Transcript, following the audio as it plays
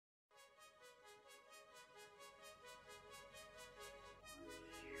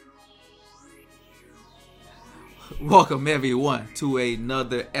Welcome everyone to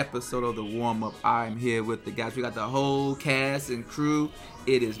another episode of the warm up. I'm here with the guys. We got the whole cast and crew.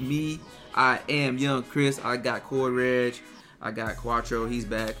 It is me. I am Young Chris. I got Core Reg. I got Quattro. He's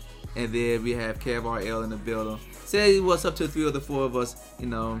back. And then we have Kev RL in the building. Say what's up to three of the four of us. You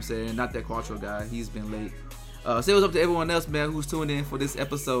know what I'm saying? Not that Quattro guy. He's been late. Say what's up to everyone else, man, who's tuned in for this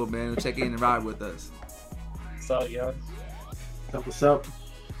episode, man. Check in and ride with us. What's up, Young? What's up?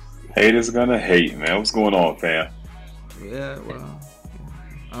 Haters gonna hate, man. What's going on, fam? Yeah, well,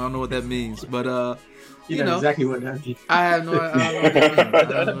 I don't know what that means, but you know exactly what that means. I have no.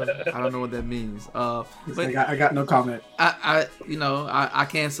 I don't know what that means. But like, I got no comment. I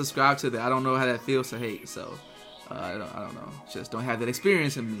can't subscribe to that. I don't know how that feels to hate. So I don't know. Just don't have that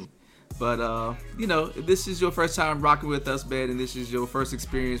experience in me. But if this is your first time rocking with us, man, and this is your first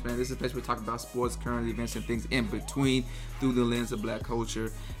experience, man, this is especially we talk about sports, current events, and things in between through the lens of Black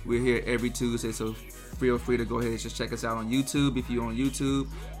culture. We're here every Tuesday, so feel free to go ahead and just check us out on YouTube if you're on YouTube.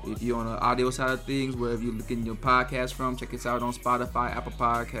 If you're on the audio side of things, wherever you're looking your podcast from, check us out on Spotify, Apple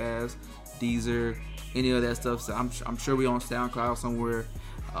Podcasts, Deezer, any of that stuff. So I'm sure we're on SoundCloud somewhere.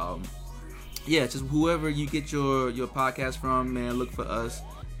 Just whoever you get your podcast from, man, look for us.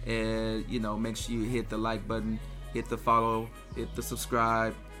 And make sure you hit the like button, hit the follow, hit the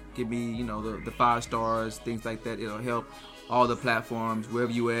subscribe, give me the 5 stars, things like that. It'll help all the platforms,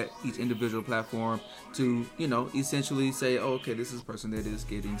 wherever you at, each individual platform, to essentially say, oh, okay, this is a person that is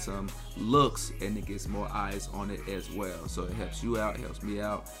getting some looks, and it gets more eyes on it as well. So it helps you out, it helps me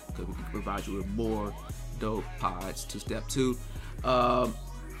out, because we can provide you with more dope pods to step to.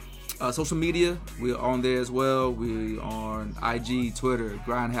 Social media, we're on there as well. We're on IG, Twitter,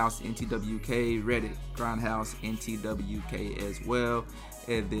 Grindhouse NTWK, Reddit, Grindhouse NTWK as well.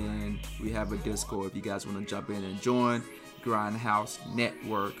 And then we have a Discord if you guys want to jump in and join. Grindhouse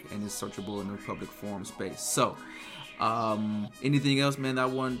Network, and it's searchable in the public forum space. So, anything else, man,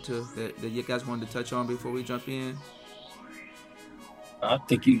 that you guys wanted to touch on before we jump in? I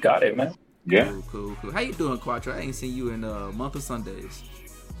think you got it, man. Yeah. Cool. How you doing, Quattro? I ain't seen you in a month of Sundays.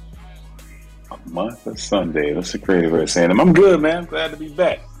 A month of Sunday. That's a creative way of saying it. I'm good, man. Glad to be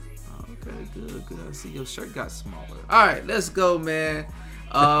back. Okay, good. I see your shirt got smaller. All right, let's go, man.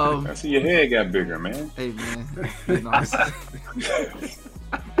 I see your head got bigger, man. Hey, man.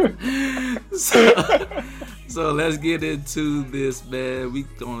 So let's get into this, man. We're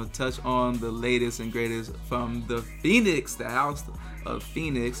going to touch on the latest and greatest from the house of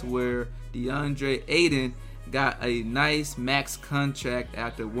Phoenix, where Deandre Ayton got a nice max contract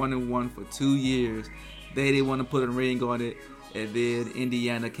after 1-1 for 2 years. They didn't want to put a ring on it, and then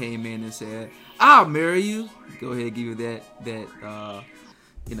Indiana came in and said, "I'll marry you." Go ahead and give you that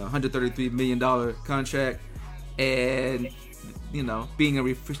 $133 million contract, and being a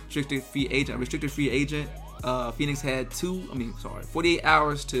restricted free agent, Phoenix had 48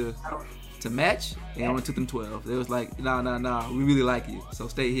 hours to match, and it only took them 12. They was like, nah, we really like you, so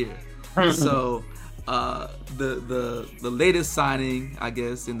stay here. So the latest signing, I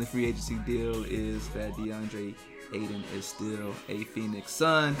guess, in the free agency deal is that Deandre Ayton is still a Phoenix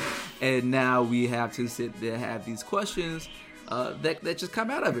Sun, and now we have to sit there and have these questions that just come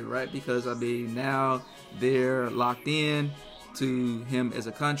out of it, right? Because now they're locked in to him as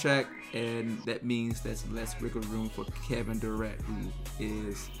a contract, and that means there's less wiggle room for Kevin Durant, who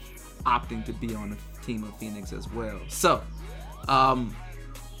is opting to be on the team of Phoenix as well. So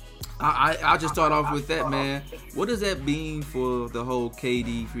I'll just start off with that, man. What does that mean for the whole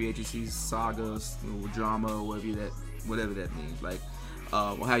KD free agency saga, drama, whatever that means? Like,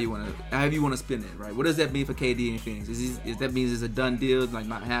 how you want to spin it, right? What does that mean for KD and Phoenix? Is that means it's a done deal, like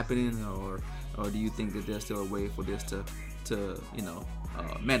not happening, or do you think that there's still a way for this to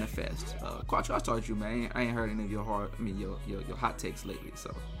manifest? Quattro, I started you, man. I ain't heard any of your hot takes lately,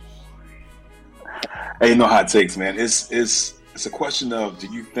 so. Ain't no hot takes, man. It's a question of, do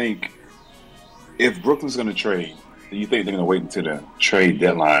you think if Brooklyn's going to trade, do you think they're going to wait until the trade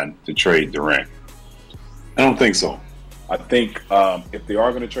deadline to trade Durant? I don't think so. I think if they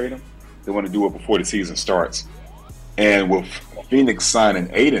are going to trade him, they want to do it before the season starts. And with Phoenix signing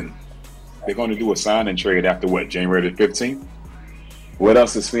Ayton, they're going to do a sign and trade after what, January the 15th? What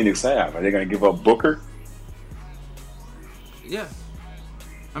else does Phoenix have? Are they going to give up Booker? Yeah.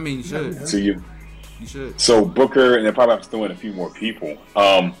 You should. So You should. So Booker, and they probably have to throw in a few more people.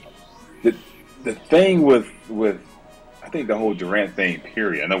 The thing with I think the whole Durant thing,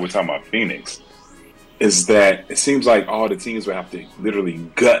 period, I know we're talking about Phoenix, is that it seems like all the teams would have to literally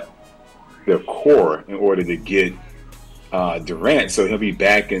gut their core in order to get Durant, so he'll be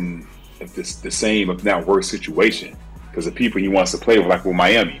back in the same, if not worse, situation. Because the people he wants to play with, like with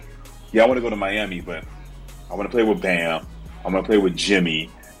Miami. Yeah, I want to go to Miami, but I want to play with Bam. I want to play with Jimmy.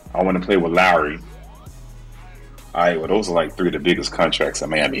 I want to play with Lowry. All right, well, those are like 3 of the biggest contracts that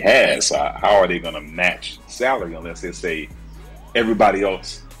Miami has. So how are they going to match salary unless they say everybody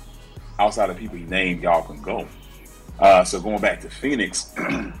else outside of people he named, y'all can go? So going back to Phoenix,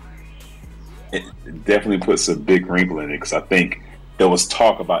 it definitely puts a big wrinkle in it because I think there was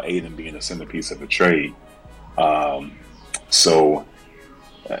talk about Aiden being a centerpiece of the trade. So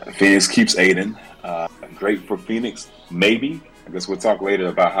Phoenix keeps Aiden. Great for Phoenix, maybe. I guess we'll talk later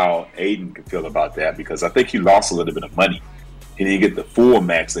about how Aiden could feel about that because I think he lost a little bit of money. He didn't get the full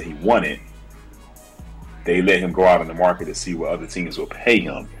max that he wanted. They let him go out on the market to see what other teams will pay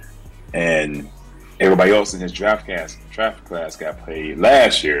him. And everybody else in his draft class got paid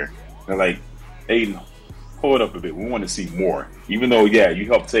last year. They're like, Aiden, hold up a bit. We want to see more. Even though, yeah, you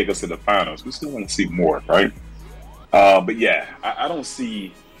helped take us to the finals, we still want to see more, right? But yeah, I don't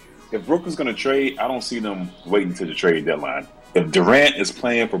see, if Brooklyn's going to trade, I don't see them waiting to the trade deadline. If Durant is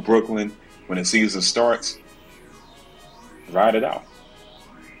playing for Brooklyn when the season starts, ride it out.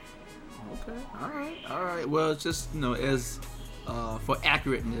 Okay, all right. Well, it's just, as for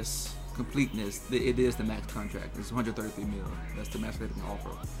accurateness, completeness, it is the max contract. It's $133 million. That's the max they can offer.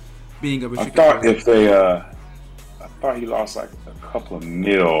 Being a restricted I thought he lost like a couple of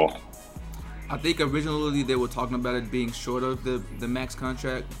mil. I think originally they were talking about it being short of the max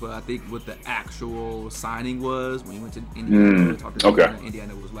contract, but I think what the actual signing was when he went to Indiana,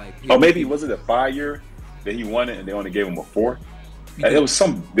 Indiana was like, maybe was it a 5-year that he wanted and they only gave him a 4? There was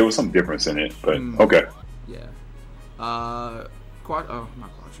some difference in it, but okay. Yeah. Not Quattro.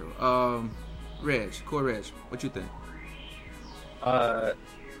 Reg, what you think?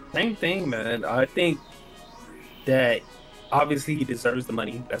 Same thing, man. I think that obviously he deserves the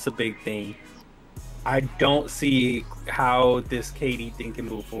money. That's a big thing. I don't see how this KD thing can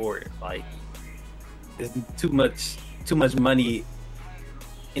move forward. Like, there's too much money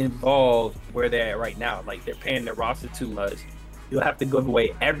involved where they're at right now. Like, they're paying their roster too much. You'll have to give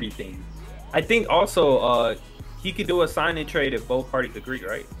away everything. I think also he could do a sign and trade if both parties agree,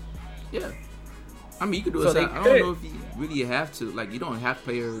 right? Yeah. I mean, you could do a sign. I don't know if you really have to. Like, you don't have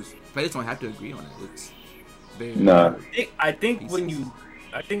players don't have to agree on it. It's no. I think when you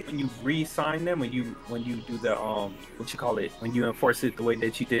re-sign them, when you do the when you enforce it the way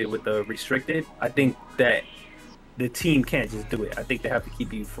that you did with the restricted, I think that the team can't just do it. I think they have to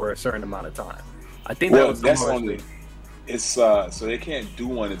keep you for a certain amount of time. I think that's only. It's so they can't do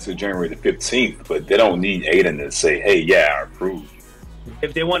one until January the 15th, but they don't need Aiden to say, "Hey, yeah, I approve."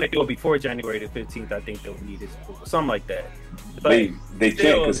 If they want to do it before January the 15th, I think they'll need his approval, something like that. But they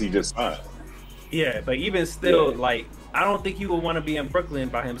can't because he just signed. Yeah, but even still, like, I don't think he would want to be in Brooklyn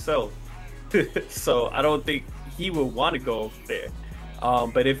by himself. So I don't think he would want to go there.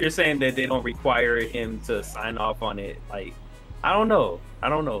 But if you're saying that they don't require him to sign off on it, like, I don't know.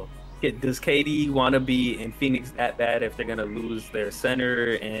 Does KD want to be in Phoenix that bad if they're going to lose their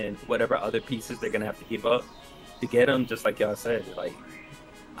center and whatever other pieces they're going to have to give up to get him? Just like y'all said, like,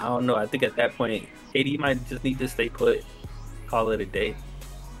 I don't know. I think at that point, KD might just need to stay put, call it a day.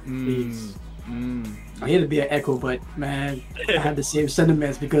 I hate to be an echo, but man, I had the same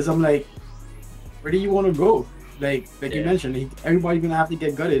sentiments because I'm like, where do you want to go? Like you mentioned, everybody's gonna have to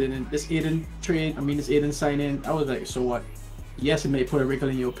get gutted, and then this Aiden sign-in, I was like, so what? Yes, it may put a wrinkle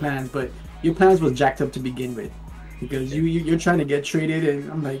in your plans, but your plans was jacked up to begin with because you're trying to get traded,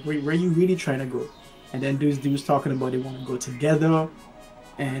 and I'm like, where are you really trying to go? And then dudes talking about they want to go together,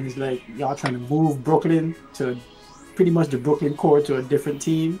 and it's like y'all trying to move Brooklyn to pretty much the Brooklyn core to a different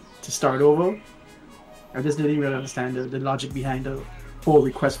team to start over. I just didn't really understand the logic behind the whole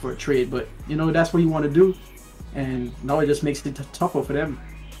request for a trade, but that's what you want to do, and now it just makes it tougher for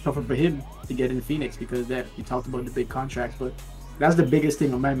him to get in Phoenix because that you talked about the big contracts, but that's the biggest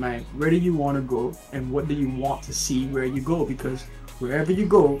thing on my mind. Where do you want to go, and what do you want to see where you go? Because wherever you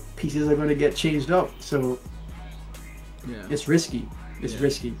go, pieces are going to get changed up, so it's risky. It's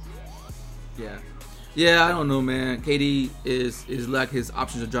risky. Yeah, I don't know, man. KD is like his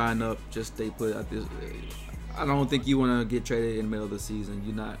options are drying up. Just stay put at this. I don't think you want to get traded in the middle of the season.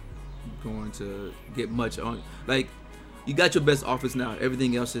 You're not going to get much on. Like, you got your best offers now.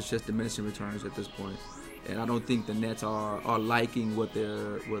 Everything else is just diminishing returns at this point. And I don't think the Nets are liking what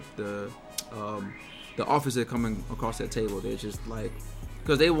the offers that are coming across that table. They're just like,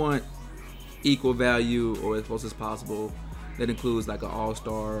 because they want equal value or as close as possible. That includes like an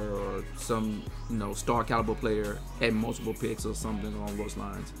all-star or some, star caliber player at multiple picks or something along those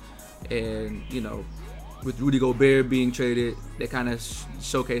lines. And, with Rudy Gobert being traded, they kind of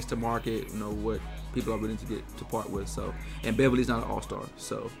showcase to market, what people are willing to get to part with. So, and Beverly's not an all-star.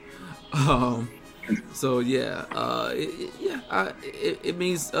 So, So yeah, it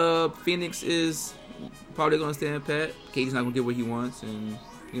means Phoenix is probably gonna stand pat. KD's not gonna get what he wants, and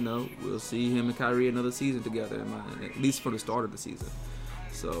we'll see him and Kyrie another season together, at least for the start of the season.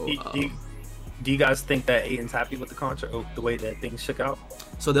 So do you guys think that Aiden's happy with the contract, or the way that things shook out?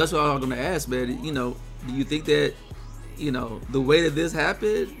 So that's what I was gonna ask, man. Do you think that the way that this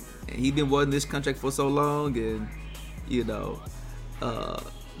happened, and he's been wanting this contract for so long, and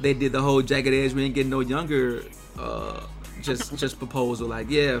they did the whole jagged edge, we ain't getting no younger, just proposal, like,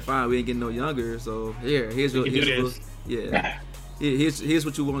 yeah, fine, we ain't getting no younger, so here's what you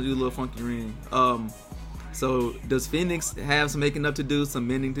want to do, little funky ring. So does Phoenix have some making up to do, some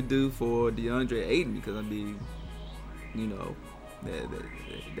mending to do for DeAndre Ayton? Because I mean,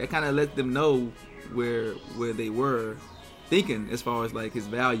 that kind of let them know where they were thinking as far as like his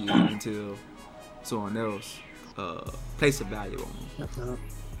value until someone else place a value on him.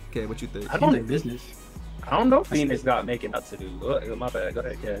 Okay, what you think? I don't think business. I don't know if Phoenix got making up to do. My bad. Go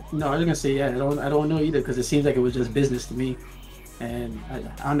ahead. Yeah. No, I was gonna say I don't know either, because it seems like it was just business to me. And I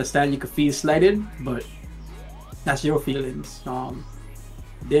understand you could feel slighted, but that's your feelings.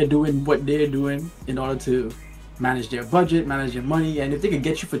 They're doing what they're doing in order to manage their budget, manage their money, and if they could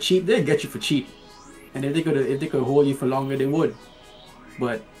get you for cheap, they'd get you for cheap. And if they could hold you for longer, they would.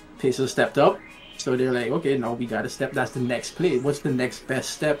 But Pacers stepped up. So they're like, okay, no, we got to step. That's the next play. What's the next best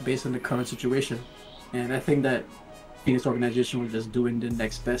step based on the current situation? And I think that Phoenix organization was just doing the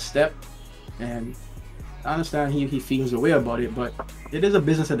next best step. And I understand he feels a way about it, but it is a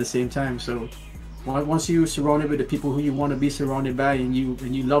business at the same time. So once you're surrounded with the people who you want to be surrounded by, and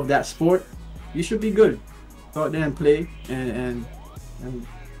you love that sport, you should be good. Go out there and play and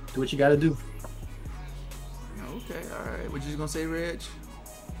do what you got to do. Okay, all right. What you gonna say, Reg?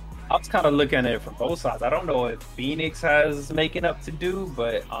 I was kind of looking at it from both sides. I don't know if Phoenix has making up to do,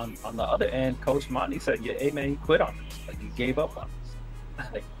 but on the other end, Coach Monty said, "Yeah, hey man, he quit on us. Like, he gave up on us."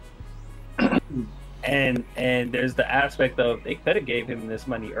 and there's the aspect of they could have gave him this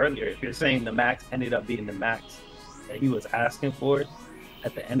money earlier. If you're saying the max ended up being the max that he was asking for,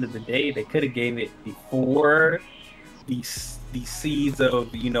 at the end of the day, they could have gave it before the seeds of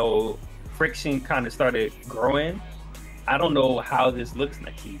friction kind of started growing. I don't know how this looks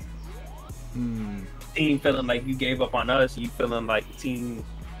next season. Team feeling like you gave up on us, you feeling like the team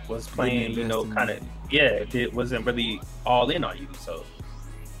was playing, it wasn't really all in on you. So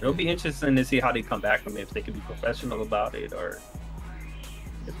it'll be interesting to see how they come back from it, if they can be professional about it, or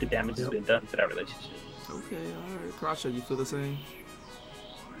if the damage has been done to that relationship. Okay, all right. Crosser, you feel the same?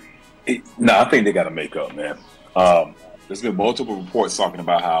 No, I think they got to make up, man. There's been multiple reports talking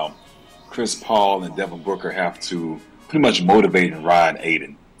about how Chris Paul and Devin Booker have to pretty much motivate and ride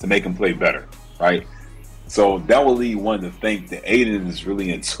Aiden to make him play better, right? So that will lead one to think that Aiden is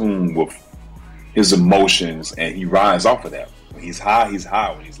really in tune with his emotions, and he rides off of that. When he's high, he's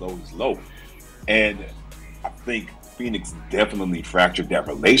high. When he's low, he's low. And I think Phoenix definitely fractured that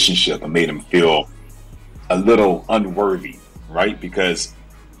relationship and made him feel a little unworthy, right? Because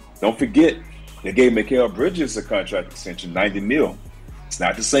don't forget, they gave Mikal Bridges a contract extension, $90 million. It's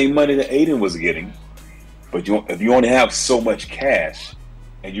not the same money that Aiden was getting, but if you only have so much cash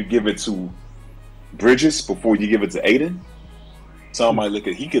and you give it to Bridges before you give it to Aiden,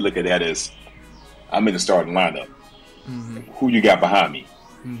 somebody he could look at that as, I'm in the starting lineup. Mm-hmm. Who you got behind me?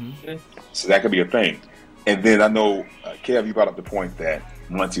 Mm-hmm. So that could be a thing. And then I know, Kev, you brought up the point that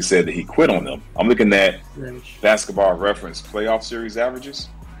once he said that he quit on them. I'm looking at Basketball Reference playoff series averages.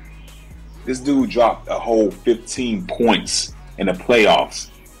 This dude dropped a whole 15 points in the playoffs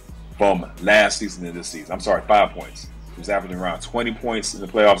from last season to this season. I'm sorry, 5 points. He was averaging around 20 points in the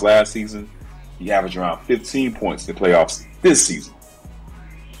playoffs last season. He averaged around 15 points in the playoffs this season.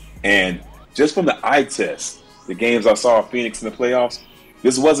 And just from the eye test, the games I saw of Phoenix in the playoffs,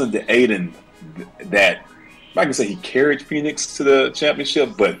 this wasn't the Aiden that, I can say he carried Phoenix to the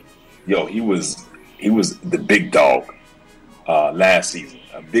championship, but he was the big dog last season.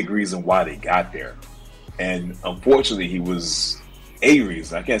 A big reason why they got there. And unfortunately, he was a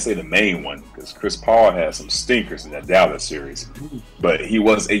reason. I can't say the main one, because Chris Paul had some stinkers in that Dallas series. But he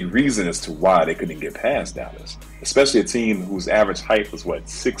was a reason as to why they couldn't get past Dallas. Especially a team whose average height was,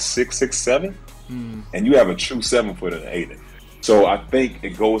 6'6", 6'7"? And you have a true 7-footer in Aiden. So I think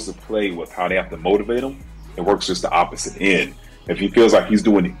it goes to play with how they have to motivate him. It works just the opposite end. If he feels like he's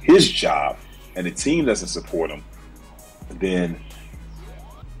doing his job and the team doesn't support him, then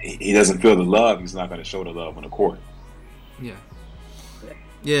he doesn't feel the love. He's not going to show the love on the court. Yeah.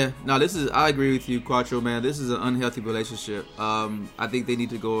 No, I agree with you, Quattro, man. This is an unhealthy relationship. I think they need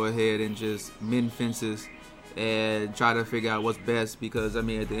to go ahead and just mend fences and try to figure out what's best. Because I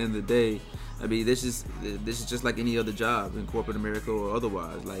mean, at the end of the day, I mean, this is just like any other job in corporate America or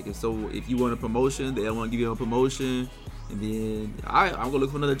otherwise. Like, if you want a promotion, they don't want to give you a promotion, and then I'm gonna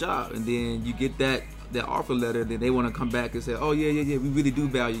look for another job, and then you get that offer letter, then they want to come back and say, oh yeah, we really do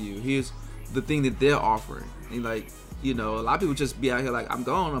value you. Here's the thing that they're offering. And like, you know, a lot of people just be out here like, I'm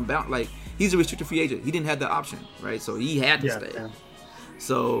gone, I'm bound. Like, he's a restricted free agent. He didn't have the option, right? So he had to stay. Yeah.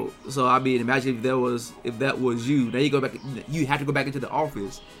 So I mean, imagine if that was you. Now you have to go back into the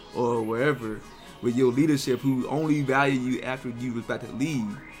office or wherever with your leadership who only value you after you was about to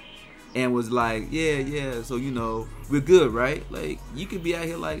leave, and was like, yeah, so you know, we're good, right? Like, you could be out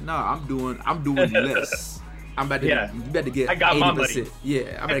here like, nah, I'm doing less. I'm about to, you about to get 80%.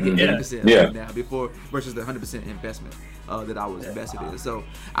 Yeah, I'm about to get 80% right now before versus the 100% investment that I was invested in. So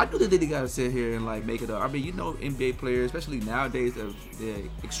I do think they gotta sit here and like make it up. I mean, you know, NBA players, especially nowadays, they're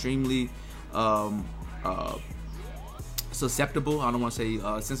extremely susceptible. I don't want to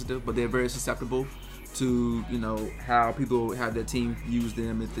say sensitive, but they're very susceptible to, you know, how people have their team use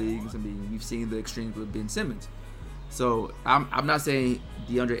them and things. I mean, we've seen the extremes with Ben Simmons. So I'm not saying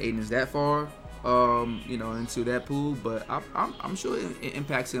DeAndre Ayton is that far, you know, into that pool, but I'm sure it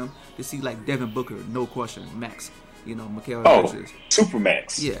impacts him to see like Devin Booker, no question, max, you know, Mikal Bridges, super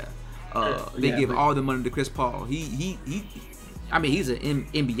max. Yeah, they give all the money to Chris Paul. He I mean, he's an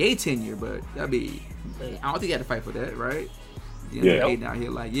NBA tenure, but I mean, I don't think he had to fight for that, right? Ayton out here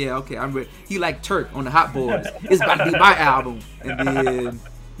like, yeah, okay, I'm ready. He like Turk on the Hot Boys. It's about to be my album, and then,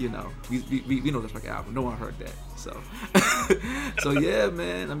 you know, we know that's like an album. No one heard that. So yeah,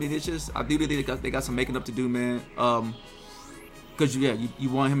 man. I mean, it's just, I do think they got some making up to do, man. Because you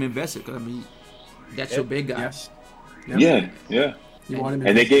want him invested. Because I mean, that's your big guy. Yes. Yeah. You want him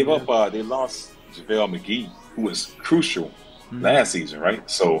and they gave up. They lost JaVale McGee, who was crucial last season, right?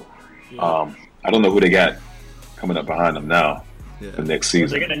 So, I don't know who they got coming up behind them now for next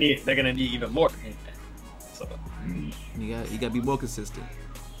season. They're gonna need even more. So you got to be more consistent.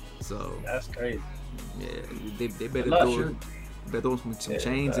 So that's crazy. Yeah, they better throw some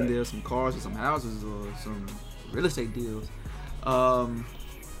chains in there, some cars or some houses or some real estate deals.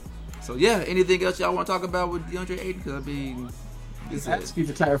 So yeah, anything else y'all want to talk about with DeAndre Ayton? Because I mean, ask you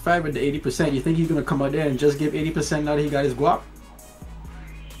to clarify with the 80%. You think he's gonna come out there and just give 80% now that he got his guap?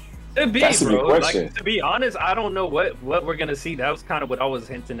 It'd be, bro. Like, to be honest, I don't know what we're gonna see. That was kind of what I was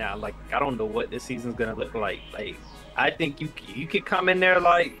hinting at. Like, I don't know what this season's gonna look like. Like, I think you could come in there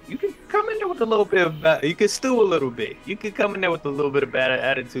with a little bit of bad. You could stew a little bit. You could come in there with a little bit of bad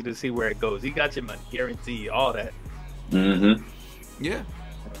attitude to see where it goes. You got your money, guarantee all that. Mm-hmm. Yeah.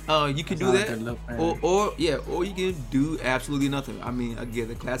 You can do that, or you can do absolutely nothing. I mean, again,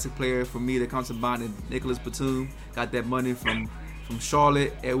 the classic player for me that comes to mind is Nicholas Batum. Got that money from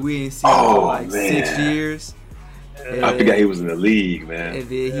Charlotte, and we ain't seen him for like 6 years. I forgot he was in the league, man.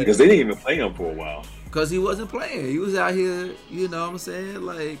 Because they didn't even play him for a while. Because he wasn't playing. He was out here, you know what I'm saying?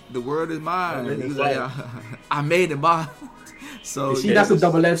 Like, the world is mine. He was like, I made it mine. So see, that's a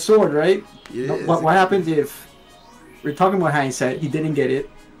double-edged sword, right? Yeah. What happens if we're talking about hindsight? He didn't get it.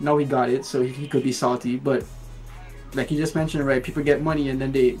 Now he got it, so he could be salty. But like you just mentioned, right? People get money and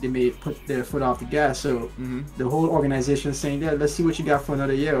then they may put their foot off the gas. So the whole organization is saying, "Yeah, let's see what you got for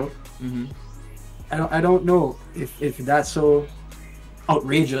another year." Mm-hmm. I don't know if that's so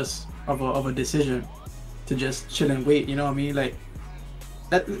outrageous of a decision to just chill and wait. You know what I mean? Like,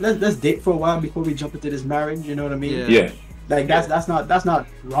 let's date for a while before we jump into this marriage. You know what I mean? Yeah. Like that's not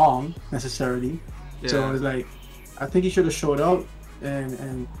wrong necessarily. Yeah. So it's like, I think you should have showed up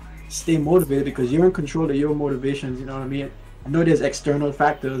and stay motivated, because you're in control of your motivations. You know what I mean? I know there's external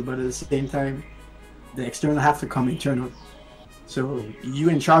factors, but at the same time, the external have to come internal. So you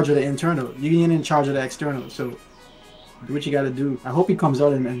in charge of the internal. You ain't in charge of the external. So do what you got to do. I hope he comes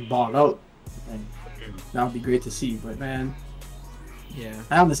out and ball out. And that would be great to see. But man,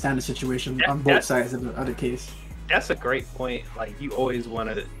 I understand the situation on both sides of the other case. That's a great point. Like, you always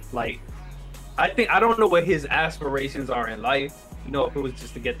want to, like, I don't know what his aspirations are in life. You know, if it was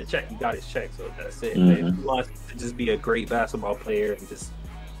just to get the check, he got his check, so that's it. But if he wants to just be a great basketball player and just,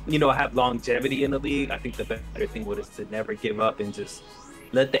 you know, have longevity in the league, I think the better thing is to never give up and just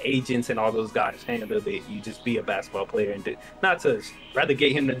let the agents and all those guys handle it. You just be a basketball player, and not to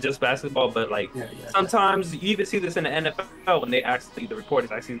relegate him to just basketball, but like sometimes you even see this in the NFL when they actually, the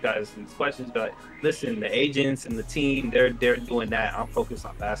reporters ask these guys these questions, but like, listen, the agents and the team, they're doing that. I'm focused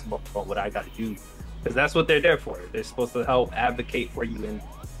on basketball, what I got to do, because that's what they're there for. They're supposed to help advocate for you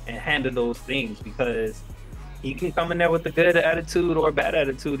and handle those things, because he can come in there with a good attitude or a bad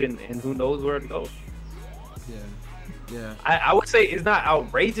attitude, and who knows where it goes. Yeah. Yeah. I would say it's not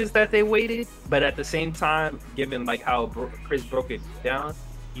outrageous that they waited, but at the same time, given like how Chris broke it down,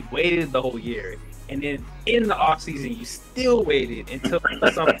 he waited the whole year, and then in the off season, you still waited until to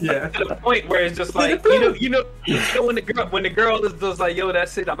the point where it's just like you know when the girl is just like, yo,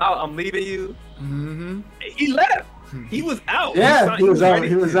 that's it, I'm out, I'm leaving you. Mm-hmm. He left. He was out. Yeah, he was out.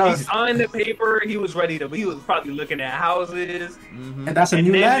 He was out. He signed the paper. He was ready to. He was probably looking at houses. Mm-hmm. And that's a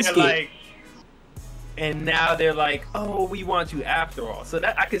new landscape. And now they're like, oh, we want you after all. So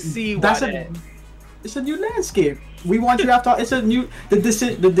that I could see why it's a new landscape. We want you after all. It's a new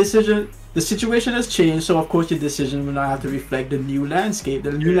the situation has changed, so of course your decision will now have to reflect the new landscape.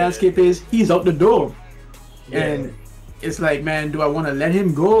 The new landscape is he's out the door. And it's like, man, do I want to let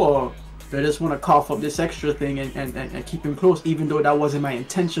him go, or do I just want to cough up this extra thing and keep him close, even though that wasn't my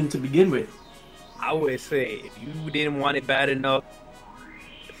intention to begin with? I would say if you didn't want it bad enough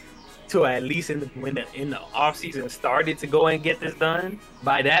to at least when the off season started to go and get this done,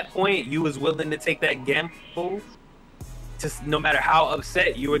 by that point you was willing to take that gamble. Just no matter how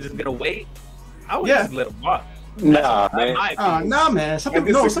upset you were, just gonna wait. I would just let him walk. Nah, man. Nah, man. Some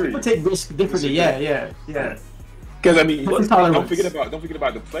people take risks differently. Yeah. Because I mean, don't tolerance. forget about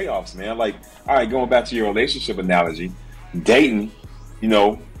the playoffs, man. Like, all right, going back to your relationship analogy, dating,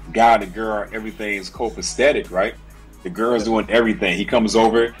 guy and girl, everything's copacetic, right? The girl's doing everything. He comes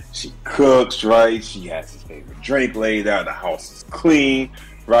over, she cooks, right? She has his favorite drink laid out. The house is clean,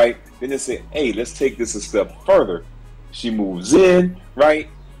 right? Then they say, hey, let's take this a step further. She moves in, right?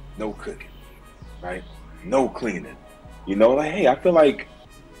 No cooking, right? No cleaning. Like, hey, I feel like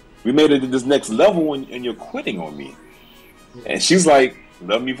we made it to this next level and you're quitting on me. And she's like,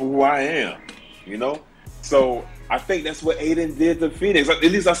 love me for who I am, So I think that's what Aiden did to Phoenix. At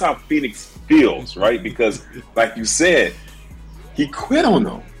least that's how Phoenix feels, right? Because, like you said, he quit on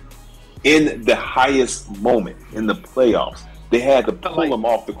them in the highest moment in the playoffs. They had to pull him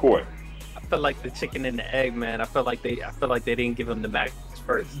off the court. I feel like the chicken and the egg, man. I feel like they didn't give him the max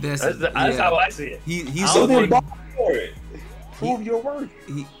first. That's how I see it. He's so then for it. Prove your worth.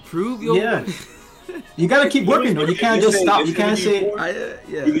 Prove your worth. You gotta keep working though. You can't just stop. You can't say either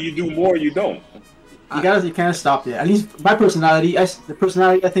you do more or you don't. You can't stop there. At least my personality, the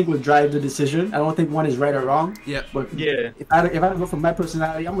personality I think would drive the decision. I don't think one is right or wrong. Yeah. But if I go from my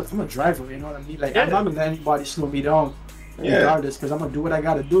personality, I'm a driver. You know what I mean? Like I'm not gonna let anybody slow me down, regardless, because I'm gonna do what I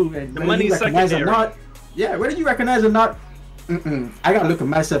gotta do. And the money's secondary. Whether you recognize or not, I gotta look at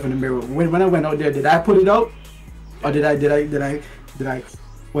myself in the mirror. When I went out there, did I put it out, or did I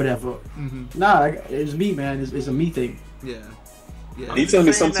whatever? Mm-hmm. Nah, it's me, man. It's a me thing. Yeah. He told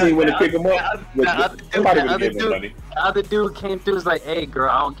me some team went to pick him up. The other dude came through, was like, hey girl,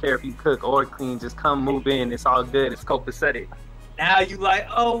 I don't care if you cook or clean, just come move in, it's all good, it's copacetic. Now you like,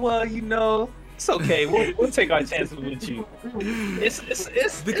 oh well, it's okay, we'll take our chances with you.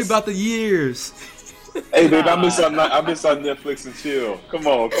 Think about the years. Hey babe, I miss on Netflix and chill. Come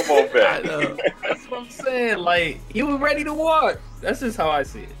on back. That's what I'm saying. Like, you were ready to walk. That's just how I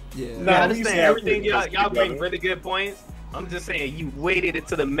see it. Yeah. I understand everything y'all bring really good points. I'm just saying, you waited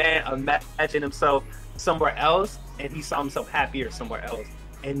until the man imagined himself somewhere else, and he saw himself happier somewhere else,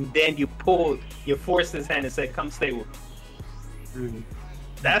 and then you forced his hand and said, "Come stay with me."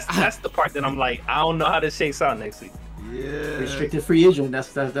 That's the part that I'm like, I don't know how this shakes out next week. Yeah. Restricted free agent. That's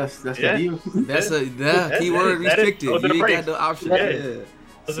the deal. That's the keyword, restricted. You ain't got no option.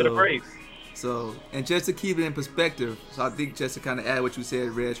 Those are the breaks. So, and just to keep it in perspective, so I think just to kind of add what you said,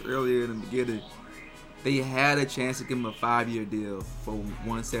 Reg, earlier in the beginning, they had a chance to give him a 5-year deal for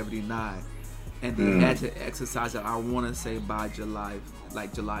 $179, and they had to exercise it, I want to say, by July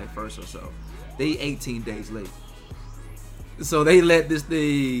 1st or so. They 18 days late. So they let this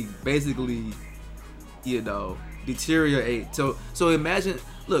thing basically, deteriorate. So imagine,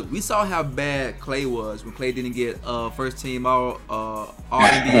 look, we saw how bad Clay was when Clay didn't get first team all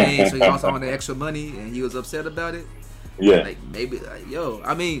NBA, so he also wanted extra money, and he was upset about it. Yeah. Like, maybe,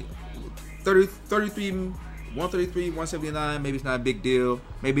 I mean, 133, 179, maybe it's not a big deal.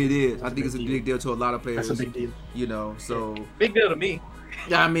 Maybe it is. I think it's a big deal to a lot of players. That's a big deal. So big deal to me.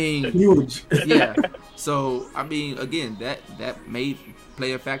 I mean, huge. Yeah. So I mean, again, that may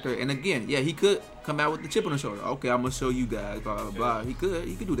play a factor. And again, he could come out with the chip on the shoulder. Okay, I'm gonna show you guys. Blah blah blah. He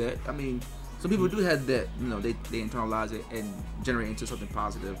could do that. I mean, some people do have that. They internalize it and generate into something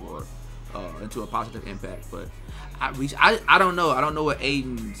positive or into a positive impact. But I don't know. I don't know what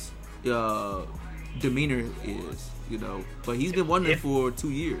Aiden's demeanor is, but he's been wondering for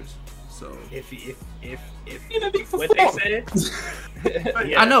 2 years. So if what they said,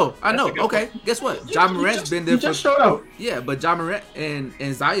 I know. Okay, guess what? John Morant's been there. He just showed up. Yeah, but John Morant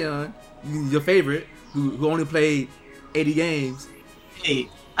and Zion, your favorite, who only played 80 games. Hey,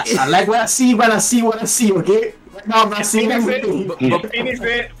 I like what I see when I see what I see. Okay. Right now I'm not seeing everything.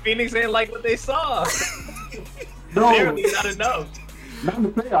 Phoenix ain't like what they saw. No, Apparently not enough. not in the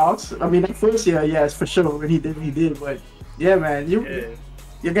playoffs. I mean, that first year, yes, for sure. When he did. But yeah, man, you're good.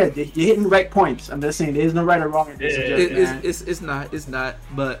 You're hitting the right points. I'm just saying, there's no right or wrong in this. It's not.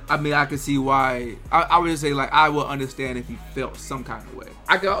 But I mean, I can see why. I would just say, like, I would understand if he felt some kind of way.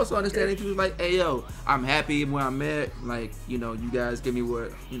 I could also understand if he was like, hey, yo, I'm happy where I'm at. Like, you know, you guys give me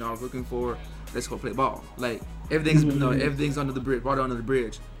what, you know, I was looking for. Let's go play ball. Like, everything's under the bridge, water under the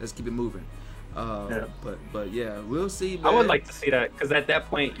bridge. Let's keep it moving. But yeah, we'll see. Man. I would like to see that, because at that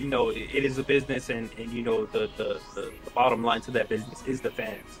point, you know, it is a business, and you know, the bottom line to that business is the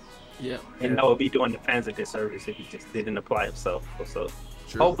fans. Yeah, and that would be doing the fans a disservice if he just didn't apply himself. So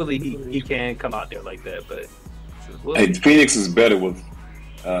True. Hopefully he can come out there like that. But hey, Phoenix is better with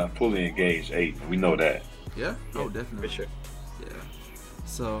fully engaged Aiden. We know that. Yeah. Oh, definitely. For sure. Yeah.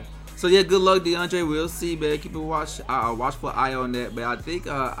 So yeah, good luck, Deandre. We'll see, man. Keep a watchful eye on that. But I think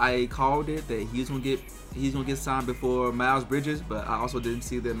I called it that he's gonna get signed before Miles Bridges. But I also didn't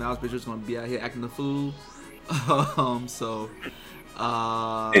see that Miles Bridges is gonna be out here acting the fool. So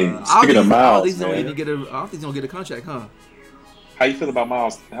hey, speaking of Miles, I don't think he's gonna get a contract, huh? How you feel about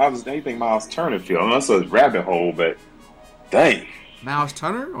Miles? How does anything Miles Turner feel? I know that's a rabbit hole, but dang. Miles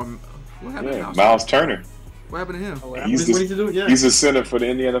Turner, or what happened? Yeah, Miles Turner. What happened to him? He's the center for the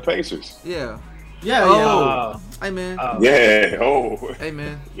Indiana Pacers. Yeah. Hey man. Hey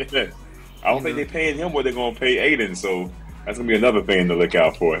man. Yeah. I don't think they're paying him what they're gonna pay Aiden, so that's gonna be another thing to look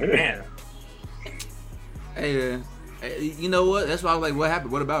out for. Man. Hey, you know what? That's why I was like, what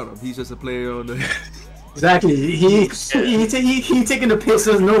happened? What about him? He's just a player on the. Exactly. He taking the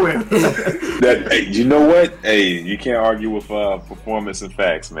Pacers nowhere. Hey, you know what? Hey, you can't argue with performance and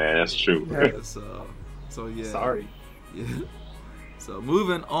facts, man. That's true. Yeah, so yeah. Sorry. Yeah. So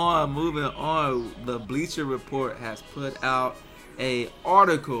moving on. The Bleacher Report has put out a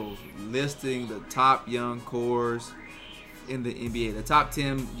article listing the top young cores in the NBA. The top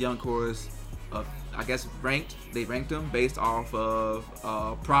 10 young cores, I guess they ranked them based off of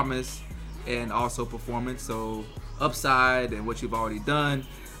promise and also performance. So upside and what you've already done.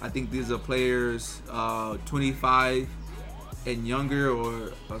 I think these are players 25 and younger,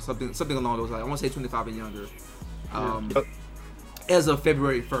 or something along those lines. I want to say 25 and younger. As of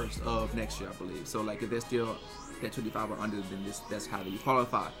February 1st of next year, I believe. So like if they're still at 25 or under, then that's how they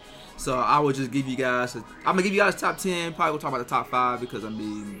qualify. So I would just give you guys. I'm gonna give you guys top 10. Probably we'll talk about the top 5 because I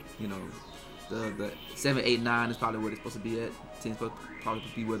mean, you know, the 7, 8, 9 is probably where they're supposed to be at. 10 is supposed to probably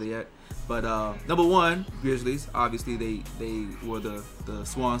be where they're at. But number 1, Grizzlies. Obviously, they were the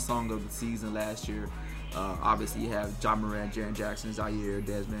swan song of the season last year. Obviously, you have John Morant, Jaren Jackson, Zaire,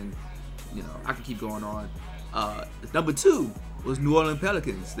 Desmond. You know, I can keep going on. Number 2 was New Orleans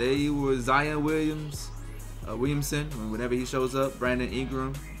Pelicans. They were Zion Williamson, whenever he shows up, Brandon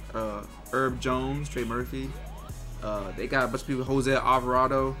Ingram, Herb Jones, Trey Murphy. They got a bunch of people, Jose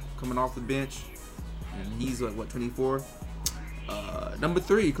Alvarado coming off the bench, and he's like, 24? Number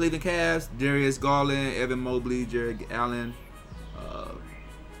 3, Cleveland Cavs, Darius Garland, Evan Mobley, Jared Allen.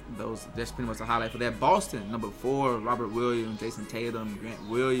 That's pretty much a highlight for that. Boston, number 4, Robert Williams, Jason Tatum, Grant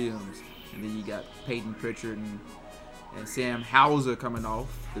Williams, and then you got Peyton Pritchard and Sam Hauser coming off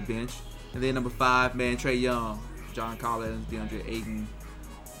the bench. And then number 5, man, Trae Young, John Collins, DeAndre Ayton,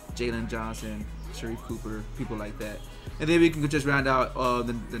 Jalen Johnson, Sharif Cooper, people like that. And then we can just round out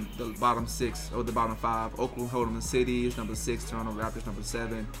the bottom 6 or the bottom 5. Oklahoma City is number 6, Toronto Raptors number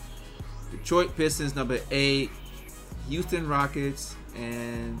 7, Detroit Pistons number 8, Houston Rockets,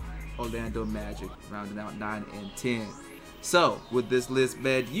 and Orlando Magic rounding out 9 and 10. So with this list,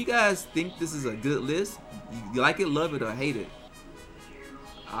 man, do you guys think this is a good list? You like it, love it, or hate it?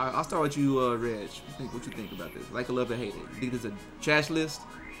 I'll start with you, Reg. What you think about this? Like it, love it, hate it? You think this is a trash list?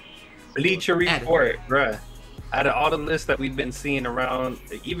 Bleacher Report, bruh. Out of all the lists that we've been seeing around,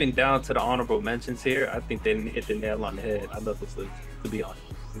 even down to the honorable mentions here, I think they hit the nail on the head. I love this list, to be honest.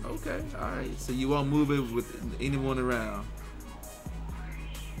 Okay, all right. So you won't move it with anyone around?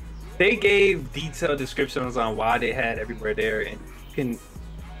 They gave detailed descriptions on why they had everywhere there, and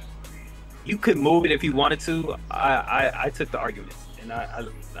you could move it if you wanted to. I took the arguments, and I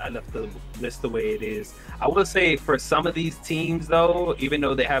left the list the way it is. I will say for some of these teams, though, even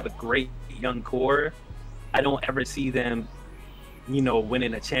though they have a great young core, I don't ever see them,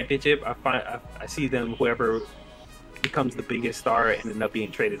 winning a championship. I see them, whoever becomes the biggest star ending up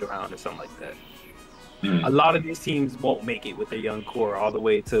being traded around or something like that. A lot of these teams won't make it with their young core all the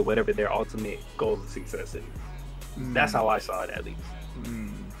way to whatever their ultimate goal of success is. That's how I saw it, at least.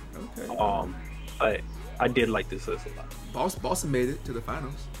 Okay. But I did like this list a lot. Boston made it to the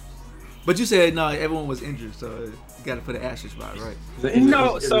finals. But you said no, everyone was injured, so you got to put an asterisk by it, right?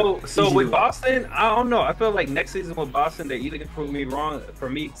 No, so with Boston, I don't know. I feel like next season with Boston, they're either gonna prove me wrong. For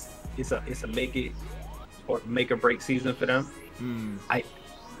me, it's a make it or make or break season for them.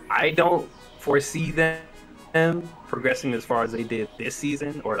 I don't foresee them progressing as far as they did this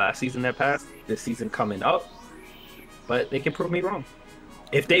season or last season that passed. This season coming up, but they can prove me wrong.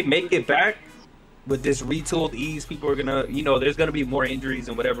 If they make it back with this retooled East, people are gonna, there's gonna be more injuries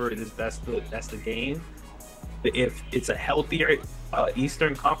and whatever it is. That's the game. But if it's a healthier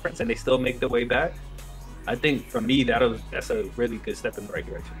Eastern Conference and they still make their way back, I think for me that's a really good step in the right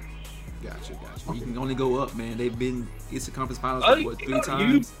direction. Gotcha. You can only go up, man. They've been Eastern Conference Finals three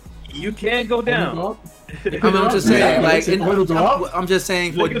times. You can't go down. I'm just saying, I'm just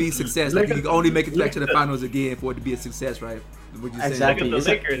saying for it to be a success. Like you can only make it back to the finals again for it to be a success, right? What you Exactly. Look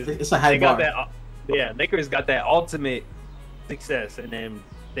at the Lakers. It's a high bar. Lakers got that ultimate success, and then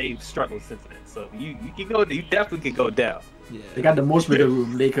they've struggled since then. So you can go. You definitely can go down. Yeah. They got the most wiggle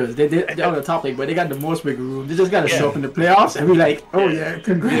room, Lakers. They're on the topic, but they got the most wiggle room. They just got to show up in the playoffs and be like, oh yeah,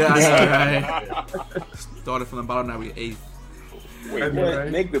 congrats. Yeah, right. Started from the bottom, now we're 8th.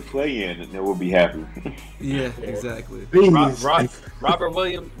 Wait, make the play in, and then we'll be happy. Yeah, exactly. Robert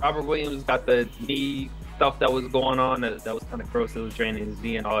Williams got the knee stuff that was going on that was kind of gross. It was draining his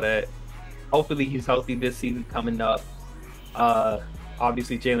knee and all that. Hopefully he's healthy this season coming up.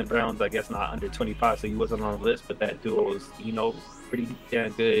 Obviously Jaylen Brown's, I guess, not under 25, so he wasn't on the list, but that duo is, pretty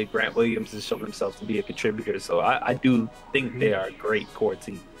damn good. Grant Williams has shown himself to be a contributor, so I do think they are a great core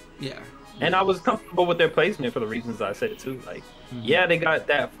team. Yeah. And I was comfortable with their placement for the reasons I said too. Like, yeah, they got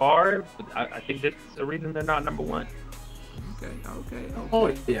that far, but I think that's the reason they're not number one. Okay.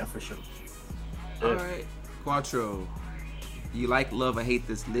 Oh yeah, for sure. All right, Quattro. You like, love, or hate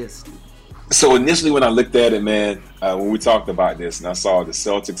this list? So initially when I looked at it, man, when we talked about this and I saw the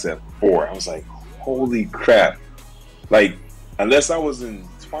Celtics at 4, I was like, holy crap. Like, unless I was in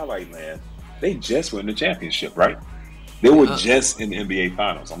Twilight Land, they just won the championship, right? They were just in the NBA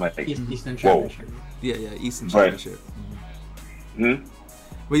Finals. I'm like, Eastern whoa. Championship. Yeah, Eastern Championship. Hmm?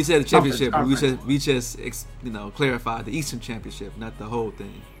 Well, you said the championship, but Conference. we just clarified the Eastern Championship, not the whole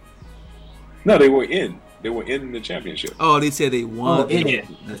thing. No, they were in. They were in the championship. Oh, they said they won. Oh, in Yeah. it.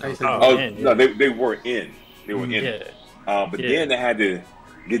 That's how you said Oh, it. man, no, they were in. They were in. Yeah. But then they had to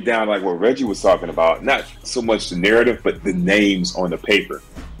get down like what Reggie was talking about. Not so much the narrative, but the names on the paper.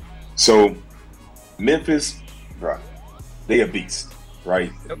 So Memphis, bro, they a beast,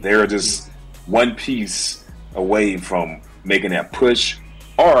 right? They're just one piece away from making that push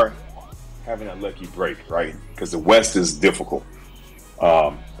or having that lucky break, right? Because the West is difficult.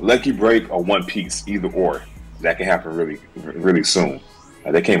 Lucky break or one piece, either or. That can happen really, really soon.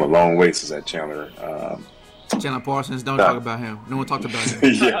 They came a long way since that Chandler. Chandler Parsons, don't talk about him. No one talked about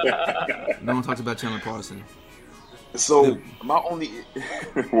him. Yeah. No one talked about Chandler Parsons. So my only,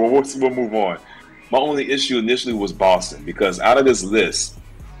 we'll move on. My only issue initially was Boston because out of this list,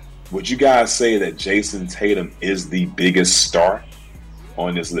 would you guys say that Jason Tatum is the biggest star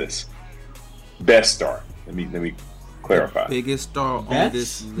on this list? Best star. Let me clarify. Biggest star on Best?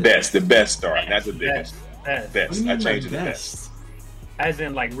 this list. The best star, not the biggest. Best. What do you I mean by changed it to best. As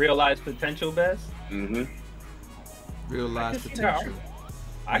in, like, realized potential best? Mm-hmm. Realized I can see that. potential.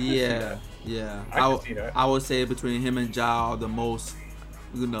 I can see that. Yeah. I can see that. I would say between him and Ja are the most,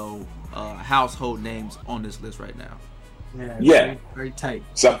 household names on this list right now. Yeah. Very, very tight.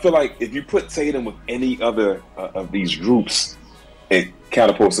 So I feel like if you put Tatum with any other of these groups, it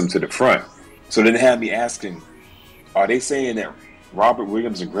catapults them to the front. So then it had me asking, are they saying that Robert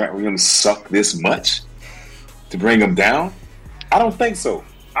Williams and Grant Williams suck this much to bring them down? I don't think so.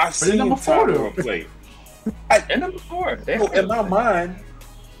 I've they're seen number 4 Tyler though. play. They're number 4. In my mind,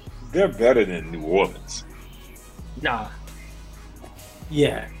 they're better than New Orleans. Nah.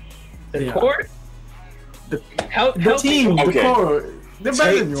 Yeah. The Yeah. court? The Okay. team, the core, they're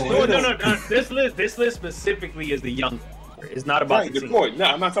better than Take- yours. No. This list specifically is the young core. It's not about Right, the the team. core. No,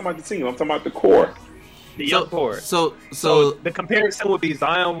 I'm not talking about the team. I'm talking about the core. The young core. So The comparison would be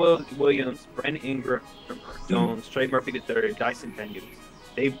Zion Williams, Brandon Ingram, Jones, Trey Murphy III, Dyson Daniels.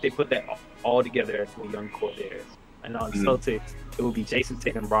 They put that all together as the young core there. And on Celtics, it would be Jason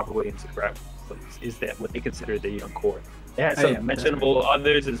Tatum, Robert Williams, and Grant Williams. Is that what they consider their young core? They had some mentionable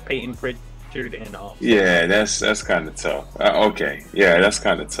others as Peyton Pritchard and Yeah, that's kind of tough. Okay, yeah, that's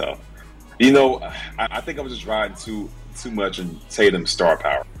kind of tough. I think I was just riding too much on Tatum's star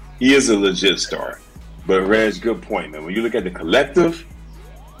power. He is a legit star, but Reg, good point, man. When you look at the collective,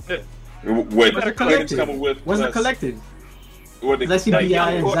 what What's the Tatum's collective? coming with, What's the plus- collective? what they, I see Like Bi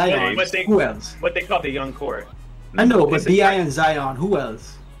young and core, Zion. what they- Who else? What they call the young core. I know, but It's a- Bi and Zion. Who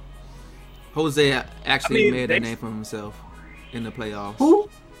else? Jose actually I mean, made they- a name for himself in the playoffs. Who?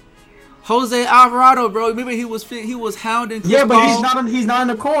 Jose Alvarado, bro. Remember he was hounding Chris Yeah, but Paul? he's not in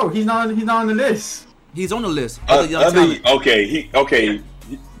the core. He's not on the list. He's on the list. Other young talent.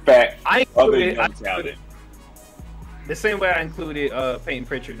 Fact. I Other included, young talent. the same way I included Peyton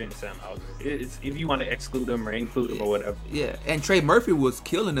Pritchard and Sam Hauser. It's, if you want to exclude them or include them or whatever. Yeah, and Trey Murphy was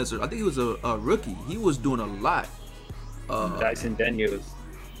killing us. I think he was a rookie. He was doing a lot. Dyson Daniels.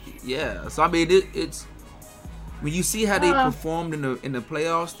 Yeah, so I mean, it's when you see how they performed in the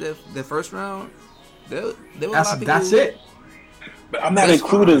playoffs, the first round, there were a lot of people. That's it. But I'm not That's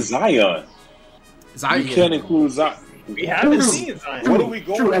including fine. Zion. Zion, You can't include Zion. We haven't True. seen Zion. What are we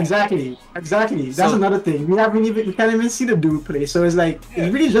going True, on? exactly. That's So- another thing. We can't even see the dude play. So it's like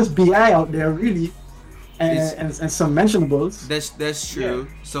it's really just Bi out there, really, and some mentionables. That's true.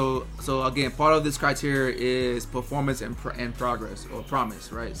 Yeah. So again, part of this criteria is performance and progress or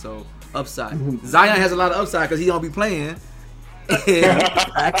promise, right? So upside. Mhm. Zion has a lot of upside because he don't be playing. And,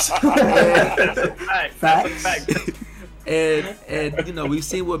 Facts. Fact. Facts. Fact. and you know, we've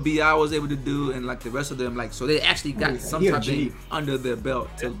seen what Bi was able to do, and like the rest of them, like, so they actually got Oh, yeah, some he a type of G. thing under their belt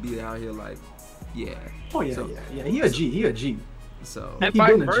to be out here, like, yeah. Oh yeah, So- yeah. He a G. So And He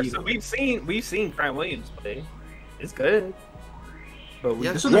vice been a G, versa, though. we've seen Grant Williams play. It's good. But we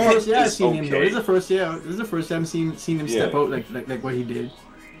Yeah. This was the Grant first year I've is seen him though. okay. This is the first time seen him step Yeah. out like what he did.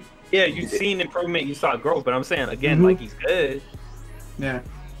 yeah, you've seen improvement, you saw growth. But I'm saying again, Mhm. like he's good, Yeah.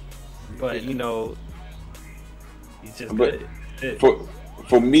 but you know, he's just But- good.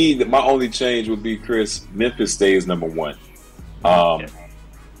 For me, my only change would be Chris. Memphis stays number one, Yeah.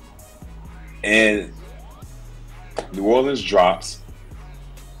 and New Orleans drops.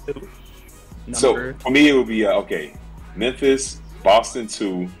 So Number- for me, it would be okay. Memphis, Boston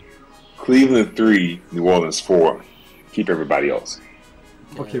 2, Cleveland 3, New Orleans 4. Keep everybody else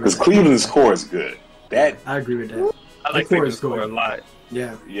Okay. because right. Cleveland's core is good. That I agree with that. I like the core Cleveland's is score a good. lot.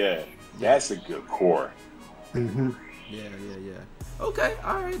 Yeah. that's a good core. Mm-hmm. yeah. Okay,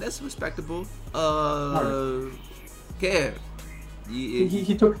 all right, that's respectable. Alright. Kev,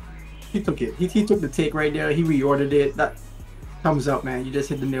 He took it. He took the take right there. He reordered it. That thumbs up, man. You just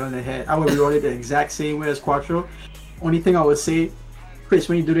hit the nail on the head. I would reorder it the exact same way as Quattro. Only thing I would say, Chris,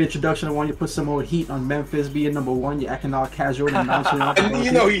 when you do the introduction, I want you to put some more heat on Memphis being number one. You're acting all casual and nonchalant. And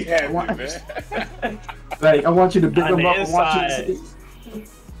you know he had I me, want- man. Like I want you to big On them the up. I want you inside. to say,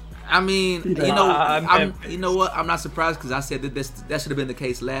 I mean, He's you like, know, Memphis. you know what? I'm not surprised because I said that should have been the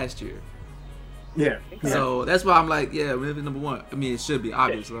case last year. yeah. So that's why I'm like, yeah, Memphis number one. I mean, it should be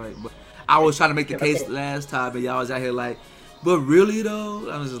obvious, right? But I was trying to make the case last time, and y'all was out here like, but really though,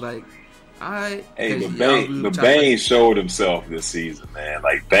 I was just like, all right. Hey, Because the y'all Bane showed himself this season, man.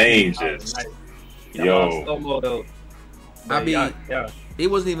 Like Bane just, yo. Slow-mo, though. I But mean, yeah. it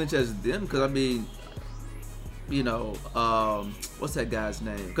wasn't even just them because I mean, you know, what's that guy's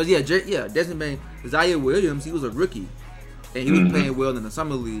name? Because Desmond Bain, Zaire Williams, he was a rookie, and he was Mhm. playing well in the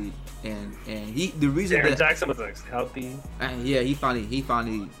summer league, and the reason Aaron that Jackson was like, healthy. he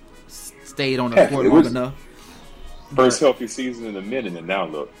finally stayed on the Heck, court it long was- enough. First healthy season in a minute, and now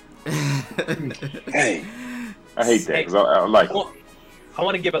look. Dang. I hate that because I like it. Well, I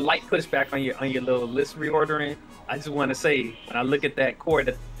want to give a light pushback on your little list reordering. I just want to say, when I look at that core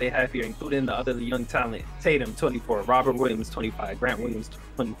that they have here, including the other young talent, Tatum 24, Robert Williams 25, Grant Williams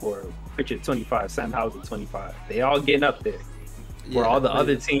 24, Pritchard 25, Sam Hauser 25. They all getting up there. Where all the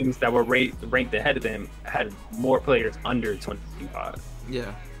other teams that were ranked ahead of them had more players under 25.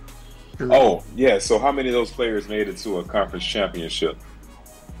 Yeah. Oh, yeah. So how many of those players made it to a conference championship?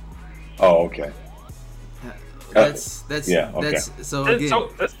 Oh, okay. That's yeah, okay. so again.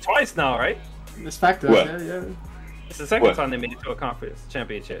 That's twice now, right? This factor. What? Yeah. It's the second What? time they made it to a conference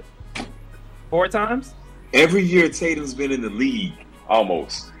championship. 4 times? Every year Tatum's been in the league,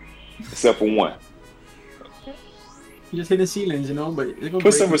 almost, except for one. You just hit the ceilings, you know. But it's gonna Put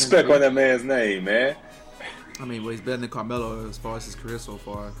break some again, respect right? on that man's name, man. I mean, well, he's better than Carmelo as far as his career so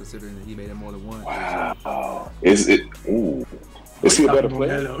far, considering that he made it more than one. Wow. Is it? Ooh. Is he a better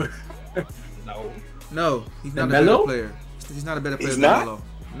player? Melo. No. No, he's not a Melo? better player. He's not a better player He's than not? Melo.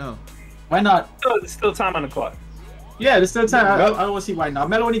 No. Why not? There's still time on the clock. Yeah, there's still time. Melo- I don't see why not.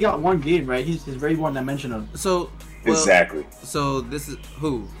 Melo only got one game, right? He's very one-dimensional. So well, Exactly. So this is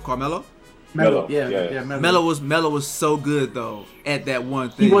who? Carmelo? Melo, Melo, yeah, yeah. Melo was so good though at that one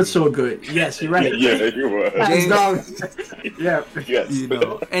thing. He was so good. Yes, you're right. Yeah, you were. Hands down. Yeah. Yes. You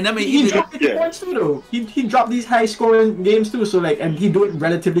know, and I mean, He even dropped 50 Yeah. points too, though. He dropped these high-scoring games too. So like, and he do it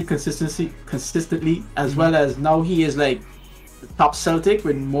relatively consistently, as well as now he is like top Celtic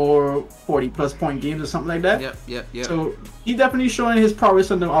with more 40+ point games or something like that. Yep. So he definitely showing his prowess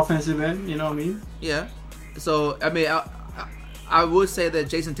on the offensive end. You know what I mean? Yeah. So I mean, I would say that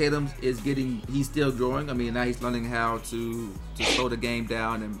Jason Tatum he's still growing. I mean, now he's learning how to slow the game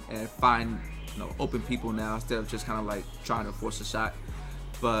down and find open people now instead of just kind of like trying to force a shot.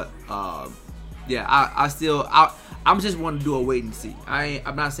 But yeah, I'm just want to do a wait and see.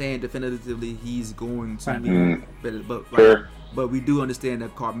 I'm not saying definitively he's going to be better, but we do understand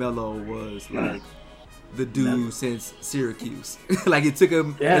that Carmelo was like the dude since Syracuse. Like it took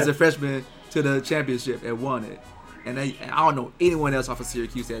him as a freshman to the championship and won it. And I don't know anyone else off of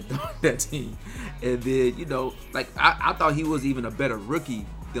Syracuse that team. And then, like I thought he was even a better rookie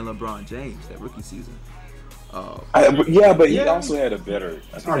than LeBron James that rookie season. But he also had a better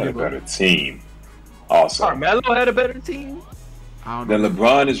team. Also, Carmelo had a better team. I don't know. Than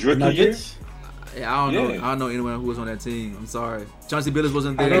LeBron is rookie year. Yeah, I don't know. I don't know anyone who was on that team. I'm sorry. Chauncey Billups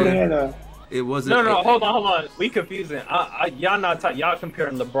wasn't there. It wasn't. No, hold on. We confusing. Y'all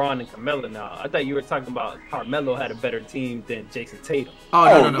comparing LeBron and Carmelo now. I thought you were talking about Carmelo had a better team than Jason Tatum.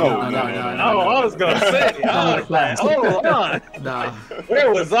 Oh, no. I was gonna say. Hold on. Nah.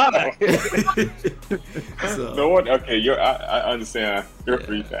 Where was I? So, No one. Okay, I understand your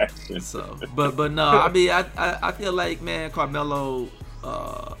reaction. So, but no. I mean, I feel like, man, Carmelo.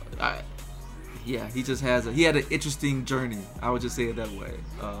 He just had an interesting journey. I would just say it that way.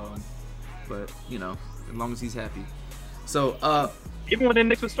 But as long as he's happy. So even when the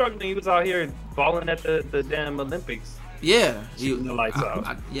Knicks was struggling, he was out here balling at the damn Olympics. Yeah, shooting the lights out.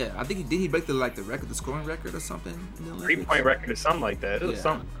 I think he broke the scoring record or something in the Olympics. 3-point record or something like that. It was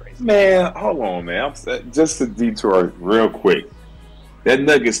something crazy. Man, hold on, man. Just to detour real quick. That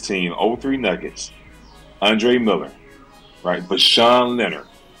Nuggets team, 03 Nuggets, Andre Miller, right? Bashawn Leonard,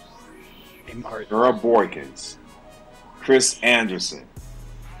 Earl Boykins, Chris Anderson.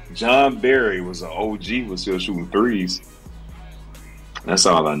 John Barry was an OG, was still shooting threes. That's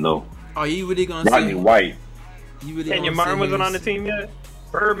all I know. Are you really gonna Rodney say White? Kenyon Martin wasn't on the team yet.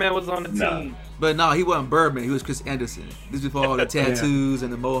 Birdman was on the team. But no, he wasn't Birdman. He was Chris Anderson. This is before all the tattoos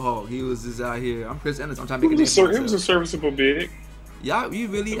and the mohawk. He was just out here. I'm Chris Anderson. I'm trying to make He was a serviceable big. Yeah, you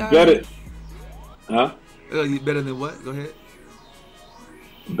really better. Huh? You better than what? Go ahead.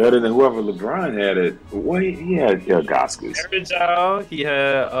 Better than whoever LeBron had it. Wait, he had Ilgauskas. He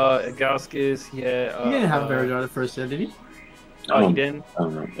had Ilgauskas. He didn't have Bergeron the first year, did he? Oh, he didn't? I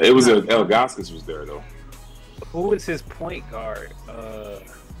don't know. It was Ilgauskas was there, though. Who was his point guard?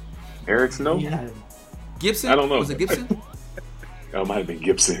 Eric Snow? Yeah. Gibson? I don't know. Was it Gibson? It might have been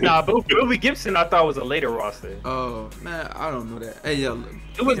Gibson. Nah, but Billy Gibson I thought was a later roster. Oh, man, I don't know that. Hey, yo.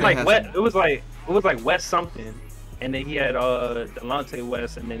 It was like West something. And then he had Delonte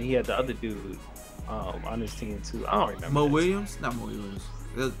West, and then he had the other dude on his team too. I don't remember. Mo Williams? Not Mo Williams.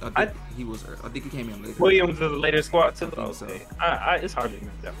 I think he came in later. Williams was a later squad too. I think so. It's hard to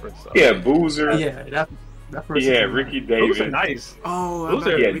remember that first. Yeah, Boozer. Yeah, that first. Yeah, Ricky Davis. Boozer nice. Oh,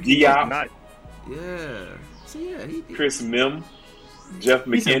 Boozer. Yeah, Diop. Nice. Yeah. See, he Chris Mim. Jeff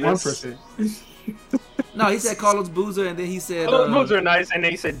McInnes. No, he said Carlos Boozer, and then he said Boozer nice, and then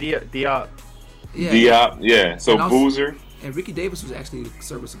he said Diop. Yeah, Diop, yeah. So and also, Boozer. And Ricky Davis was actually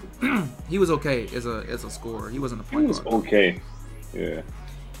serviceable. He was okay as a scorer. He wasn't a point guard. He was okay. Yeah.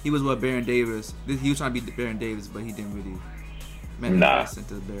 He was Baron Davis. He was trying to be Baron Davis, but he didn't really manifest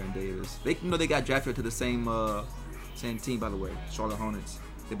into Baron Davis. They got drafted to the same team, by the way, Charlotte Hornets.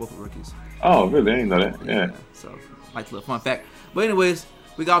 They both were rookies. Oh, really? I didn't know that. Yeah. So, like a little fun fact. But anyways,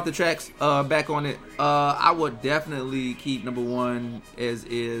 we got off the tracks. Back on it. I would definitely keep number 1 as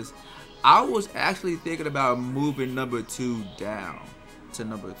is. I was actually thinking about moving number 2 down to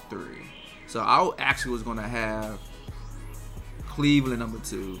number 3. So I actually was going to have Cleveland number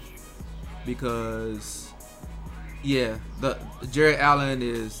 2 because, the Jared Allen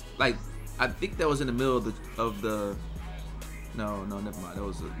is like, I think that was in the middle of the no, never mind. That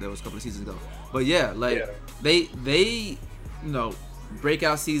was a couple of seasons ago. But they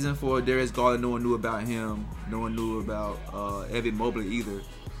breakout season for Darius Garland. No one knew about him. No one knew about Evan Mobley either.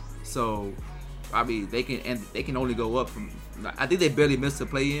 So, I mean, they can only go up from. I think they barely missed the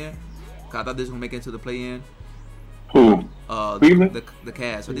play-in. I thought they was gonna make it to the play-in. Who? The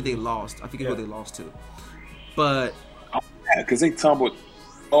Cavs. I think they lost. I forget who they lost to. But because they tumbled.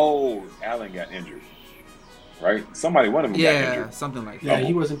 Oh, Allen got injured, right? One of them got injured. Something like that. Yeah,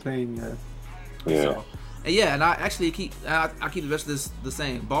 he wasn't playing. Yeah. So, and I actually keep the rest of this the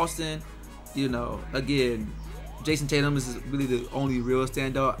same. Boston, again. Jason Tatum is really the only real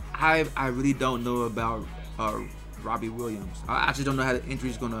standout. I really don't know about Robbie Williams. I actually don't know how the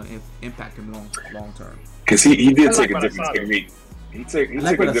injury is going to impact him long term. Because he did take a different technique. he took I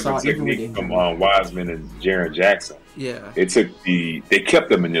like a what I different saw even with technique the from injury. Wiseman and Jaren Jackson. Yeah. They kept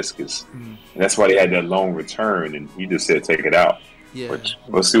the meniscus, and that's why they had that long return. And he just said, "Take it out." Yeah. Which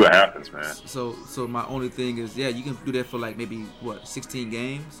we'll see what happens, man. So my only thing is, yeah, you can do that for like maybe 16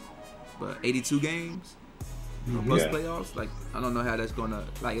 games, but 82 games, plus Yeah. playoffs. Like I don't know how that's gonna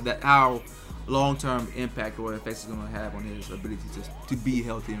how long-term impact or effects it's gonna have on his ability to be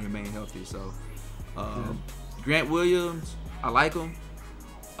healthy and remain healthy. So Grant Williams, I like him.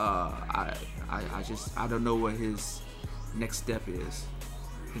 I don't know what his next step is.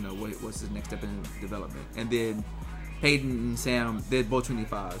 You know, what's his next step in development. And then Peyton and Sam, they're both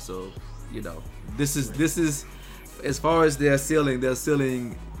 25. So, you know, this is as far as their ceiling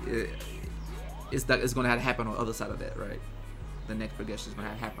it's going to have to happen on the other side of that, right? The next progression is going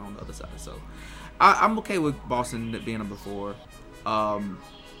to happen on the other side. So, I'm okay with Boston being number 4.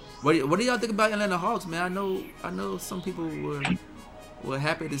 What do y'all think about Atlanta Hawks, man? I know some people were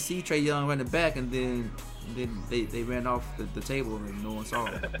happy to see Trae Young running back, and then they ran off the table and no one saw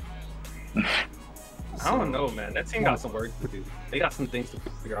it. I don't know, man. That team got some work to do. They got some things to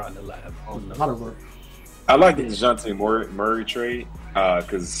figure out in the lab. I don't A know. lot of work. I like the DeJounte Murray trade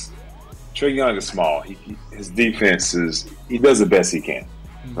because Trae Young is small. His defense he does the best he can,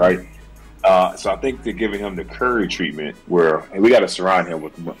 right? So I think they're giving him the Curry treatment and we got to surround him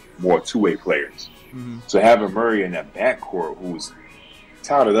with more two-way players. So having Murray in that backcourt who's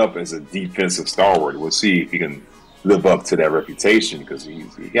touted up as a defensive stalwart, we'll see if he can live up to that reputation because he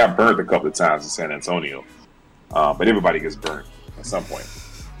got burnt a couple of times in San Antonio. But everybody gets burnt at some point.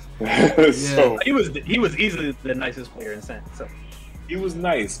 So he was easily the nicest player in San Antonio. He was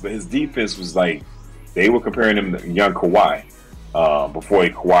nice, but his defense was like they were comparing him to young Kawhi before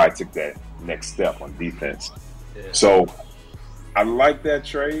Kawhi took that next step on defense. Yeah. So I like that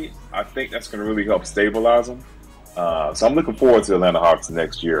trade. I think that's going to really help stabilize him. So I'm looking forward to Atlanta Hawks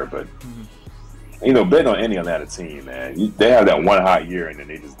next year. But you know, betting on any Atlanta team, man, they have that one hot year and then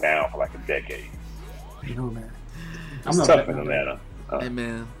they just down for like a decade. You know, man. It's tough in Atlanta. Hey,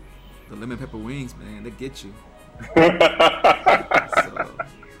 man, the lemon pepper wings, man, they get you.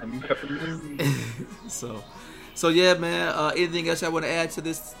 So yeah, man. Anything else y'all want to add to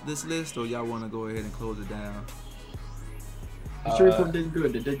this list, or y'all want to go ahead and close it down? The trade report did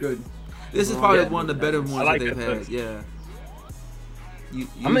good. They did good. This is probably one of the better ones like that they've it, had. Yeah.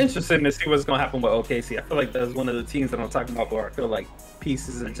 I'm interested to see what's going to happen with OKC. I feel like that's one of the teams that I'm talking about where I feel like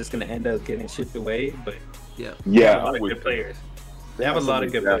pieces are just going to end up getting shipped away. But yeah, they have a lot of good players. They have a lot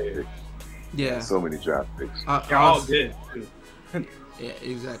of good players. Yeah, so many draft picks. They're all good too. Yeah,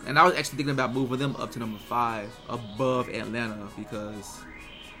 exactly. And I was actually thinking about moving them up to number 5 above Atlanta because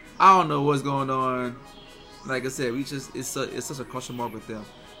I don't know what's going on. Like I said, it's such a question mark with them.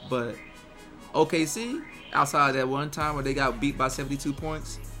 But OKC, outside that one time where they got beat by 72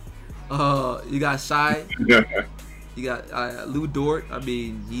 points, you got Shai, you got Lou Dort. I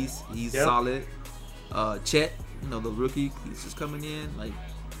mean, he's solid. Chet, you know, the rookie, he's just coming in. Like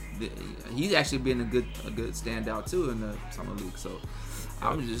he's actually been a good standout too in the summer league. So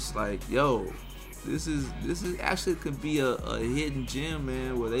I'm just like, yo, this is actually could be a hidden gem,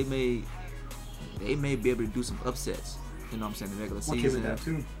 man, where they may be able to do some upsets. You know what I'm saying? The regular season, that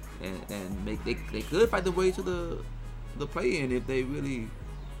too. and make they could fight their way to the play-in if they really,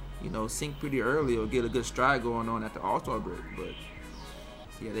 you know, sink pretty early or get a good stride going on at the All-Star break. But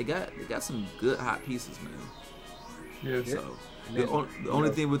yeah, they got some good hot pieces, man. Yeah. So the only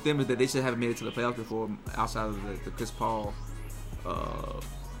thing with them is that they should have made it to the playoffs before, outside of the Chris Paul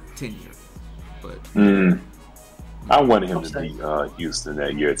tenure. But I wanted him to beat Houston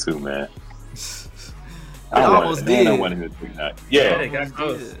that year too, man. I almost did. I wanted him to beat that. Yeah, they got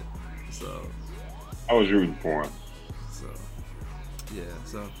close. So I was rooting for him.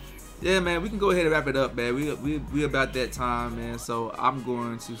 So yeah, man, we can go ahead and wrap it up, man. We about that time, man. So I'm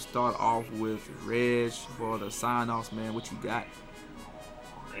going to start off with Reg for the sign-offs, man. What you got?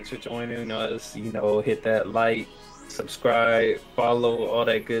 Thanks for joining us. You know, hit that like, subscribe, follow, all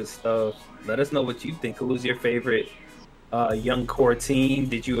that good stuff. Let us know what you think. Who was your favorite young core team?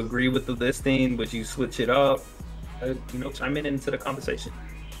 Did you agree with the listing? Would you switch it up? Chime in into the conversation.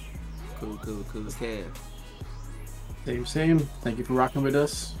 Cool. Kev. Same. Thank you for rocking with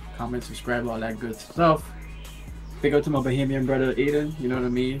us. Comment, subscribe, all that good stuff. Big up to my Bahamian brother Aiden. You know what I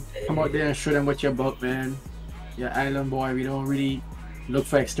mean? Come out there and show them what you're about, man. You're island boy. We don't really look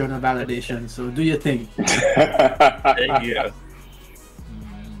for external validation. So do your thing. Yeah.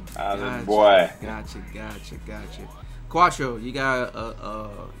 Island boy. Gotcha. Quattro, you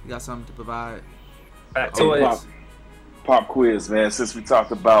got something to provide? Back to it. Pop quiz, man. Since we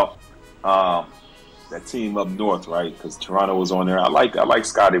talked about that team up north, right? Because Toronto was on there. I like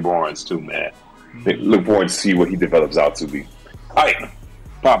Scotty Barnes too, man. Look forward to see what he develops out to be. All right,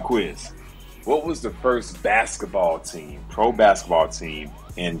 pop quiz. What was the first pro basketball team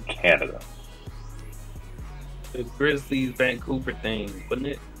in Canada? The Grizzlies Vancouver thing, wasn't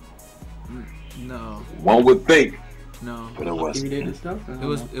it? No, One would think, no. but it wasn't.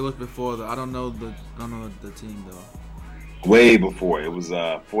 It was before I don't know the team though. Way before. It was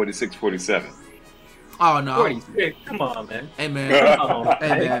 46-47. Oh no. 46. Come on, man. Hey man. Come on.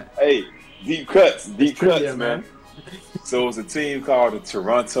 Hey man. Hey, deep cuts, Yeah, man. So it was a team called the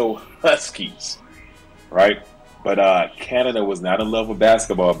Toronto Huskies, right? But Canada was not in love with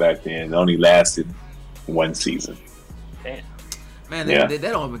basketball back then. It only lasted one season. Damn. Man, Yeah. that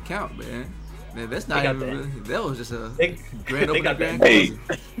don't even count, man. Man, that's not They got even that. really. That was just a They grand they opening. got Grand that. Hey,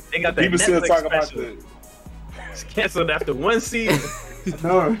 closing. They got that people still Netflix talk about special. the. It's canceled after one season.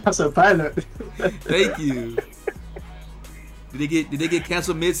 No, that's a pilot. Thank you. Did they get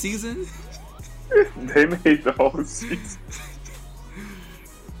canceled mid-season? They made the whole season.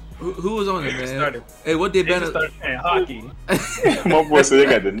 Who was on it, man? started- Hey, what did They just Banner? started playing hockey. My boy said they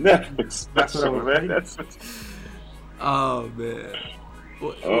got the Netflix That's what I special, was man. thinking. Oh man.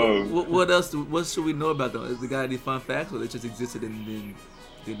 What else? What should we know about them? Is the guy any fun facts, or they just existed and then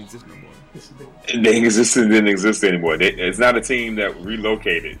didn't exist no more? Didn't exist anymore. It's not a team that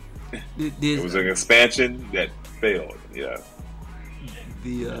relocated. It was an expansion that failed. Yeah.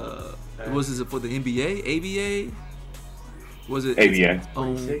 Was it for the NBA, ABA? Was it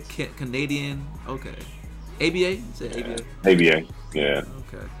ABA. Canadian? Okay. ABA? You said ABA. ABA. Yeah.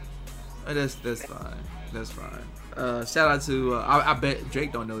 Okay. That's fine. That's fine. Shout out to I bet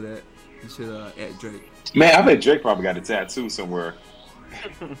Drake don't know that. You should at Drake. Man, I bet Drake probably got a tattoo somewhere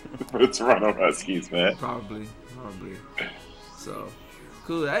for the Toronto Huskies, man. Probably. So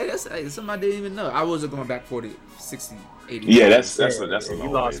cool. Hey, that's something I didn't even know. I wasn't going back 40, 60, 80. Yeah, that's a You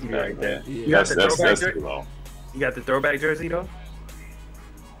long lost ways me back, right there. man. Yeah. You got the That's throwback too jersey? long. You got the throwback jersey though?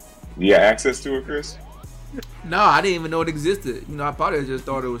 You got access to it, Chris? No, I didn't even know it existed. You know, I probably just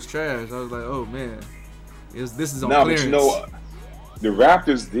thought it was trash. I was like, oh man, this is on No, clearance. but you know, the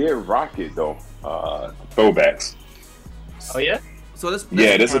Raptors did rock it though. Throwbacks. Oh yeah? So let's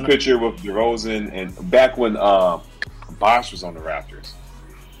Yeah, there's a picture with DeRozan and back when Bosh was on the Raptors.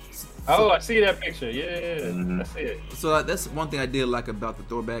 Oh, I see that picture. Yeah, Mhm. I see it. So that's one thing I did like about the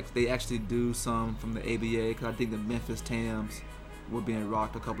throwbacks. They actually do some from the ABA because I think the Memphis Tams were being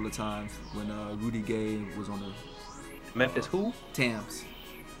rocked a couple of times when Rudy Gay was on the Memphis who? Tams.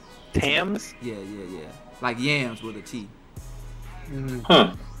 Tams? Yeah. Like yams with a T.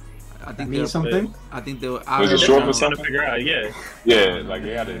 Huh. I think Mean they're something? I think they were. Was it short for I'm trying to something? figure out. Yeah. Yeah, like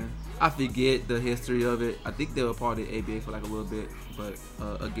they had it. I forget the history of it. I think they were part of the ABA for like a little bit, but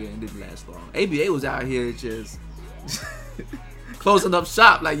again, it didn't last long. ABA was out here just closing up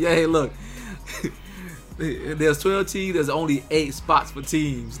shop. Like, yeah, hey, look, there's 12 teams. There's only 8 spots for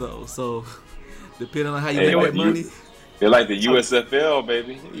teams, though. So depending on how you Hey, make like that money, They're like the USFL,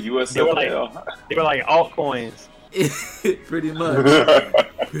 baby. USFL. They were like altcoins. pretty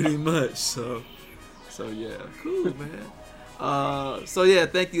much. So yeah, cool, man. So yeah,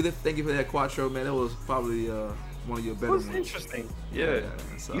 thank you for that Quattro, man. That was probably one of your It better was ones. interesting. Yeah.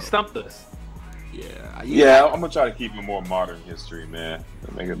 So, You stumped us. Yeah, I'm gonna try to keep it more modern history, man.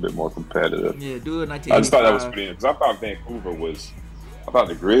 To make it a bit more competitive. Yeah, do it. 1985. I just thought that was pretty because I thought Vancouver was. I thought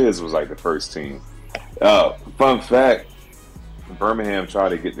the Grizz was like the first team. Fun fact: Birmingham tried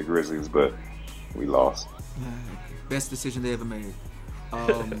to get the Grizzlies, but we lost. Best decision they ever made.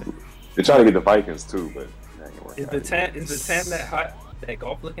 They tried to get the Vikings too, but that ain't working Is out. the tan that hot? That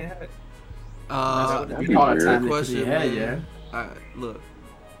golf looking hat? We That'd be call it weird. time. Question, Yeah, man. yeah. Look,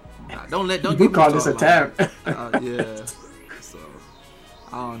 don't You get could me call this a started tab. like- yeah. So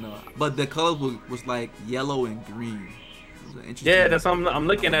I don't know, but the color was like yellow and green. It was an interesting. Yeah, that's I'm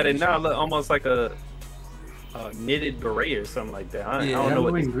looking at it now. Look, almost like a knitted beret or something like that. I Yeah, don't know what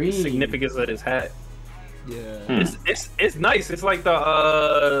yellow and the green. significance of this hat. Yeah. It's nice. It's like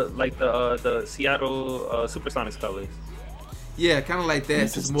the Seattle Supersonics colors. Yeah, kind of like that.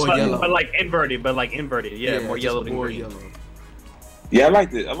 It's just more But, yellow. but like inverted. Yeah, more just yellow than more green. yellow. Yeah, I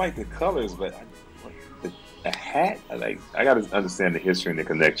like the colors, but the hat. I gotta understand the history and the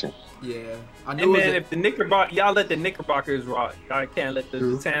connection. Yeah, I Hey know. man, if the y'all let the Knickerbockers rock. Y'all can't let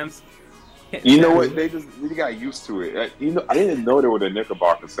the Tams. You know what? They got used to it. I didn't know they were the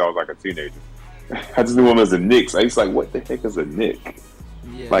Knickerbockers until I was like a teenager. I just knew them as a Knicks. I was like, what the heck is a Nick?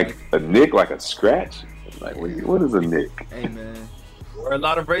 Yeah, Like a Nick, like a scratch? Like, what is a Nick? hey man. There were a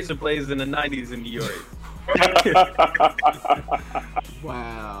lot of razor blades in the '90s in New York.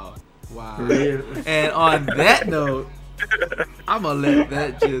 Wow. Wow. For real. And on that note, I'm gonna let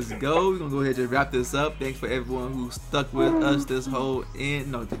that just go. We're gonna go ahead and just wrap this up. Thanks for everyone who stuck with us this whole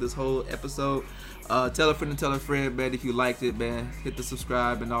this whole episode. Tell a friend and tell a friend, man, if you liked it, man. Hit the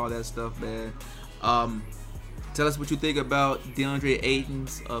subscribe and all that stuff, man. Tell us what you think about Deandre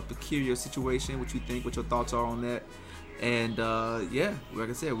Ayton's peculiar situation. What you think, what your thoughts are on that. And yeah, like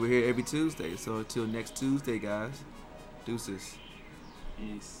I said, we're here every Tuesday. So until next Tuesday, guys. Deuces.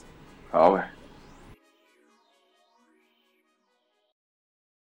 Peace. All right.